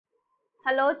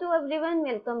Hello to everyone,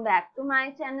 welcome back to my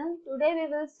channel. Today we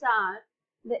will start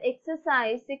the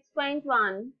exercise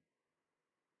 6.1,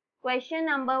 question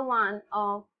number 1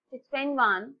 of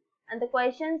 6.1 and the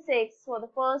question 6 for the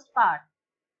first part.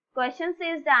 Question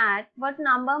says that what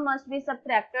number must be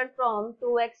subtracted from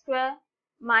 2x square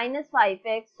minus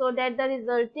 5x so that the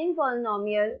resulting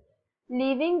polynomial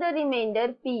leaving the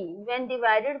remainder p when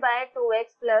divided by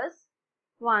 2x plus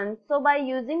 1. So by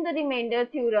using the remainder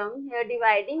theorem, here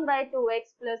dividing by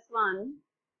 2x plus 1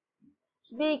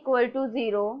 be equal to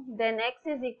 0, then x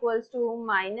is equals to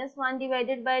minus 1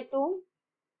 divided by 2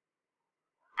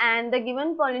 and the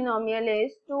given polynomial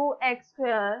is 2x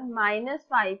square minus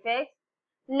 5x.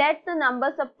 Let the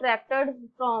number subtracted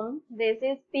from this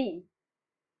is p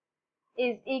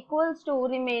is equals to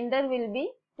remainder will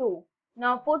be 2.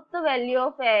 Now put the value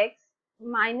of x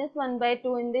minus 1 by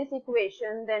 2 in this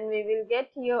equation, then we will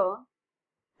get here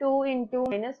 2 into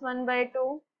minus 1 by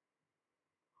 2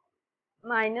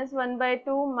 minus 1 by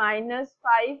 2 minus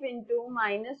 5 into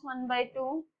minus 1 by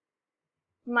 2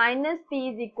 minus p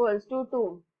is equals to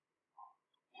 2.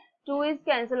 2 is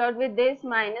cancelled out with this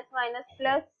minus minus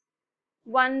plus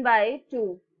 1 by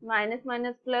 2 minus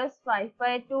minus plus 5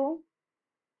 by 2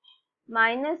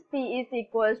 minus p is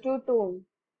equals to 2.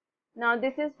 Now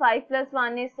this is 5 plus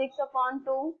 1 is 6 upon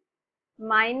 2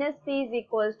 minus p is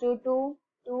equals to 2.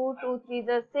 2 3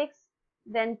 is 6.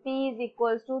 Then p is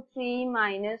equals to 3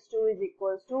 minus 2 is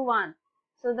equals to 1.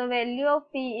 So the value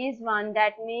of p is 1.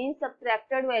 That means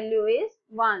subtracted value is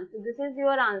 1. So this is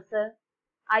your answer.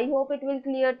 I hope it will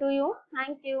clear to you.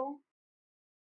 Thank you.